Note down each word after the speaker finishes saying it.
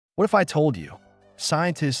What if I told you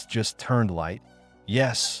scientists just turned light,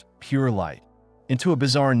 yes, pure light, into a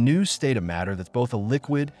bizarre new state of matter that's both a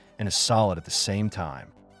liquid and a solid at the same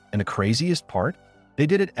time? And the craziest part? They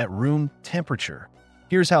did it at room temperature.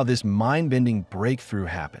 Here's how this mind-bending breakthrough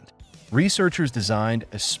happened. Researchers designed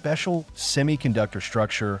a special semiconductor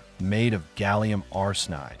structure made of gallium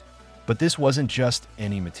arsenide. But this wasn't just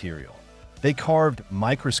any material. They carved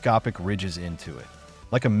microscopic ridges into it,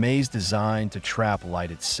 like a maze designed to trap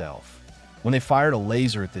light itself. When they fired a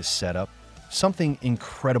laser at this setup, something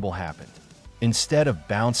incredible happened. Instead of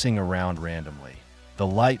bouncing around randomly, the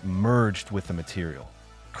light merged with the material,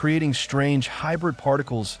 creating strange hybrid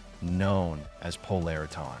particles known as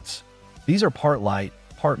Polaritons. These are part light,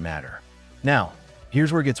 part matter. Now,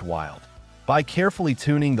 here's where it gets wild. By carefully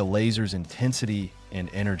tuning the laser's intensity and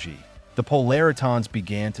energy, the Polaritons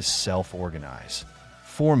began to self-organize,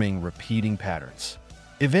 forming repeating patterns.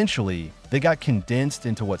 Eventually, they got condensed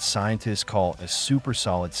into what scientists call a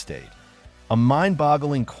supersolid state, a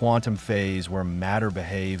mind-boggling quantum phase where matter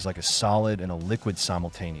behaves like a solid and a liquid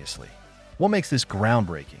simultaneously. What makes this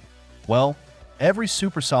groundbreaking? Well, every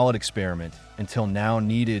supersolid experiment until now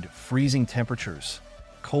needed freezing temperatures,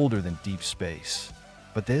 colder than deep space.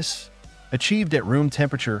 But this, achieved at room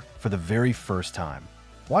temperature for the very first time.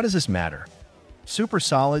 Why does this matter?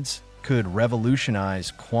 Supersolids could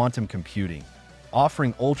revolutionize quantum computing,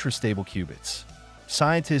 offering ultra-stable qubits.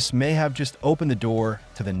 Scientists may have just opened the door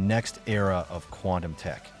to the next era of quantum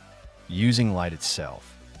tech, using light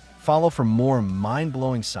itself. Follow for more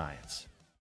mind-blowing science.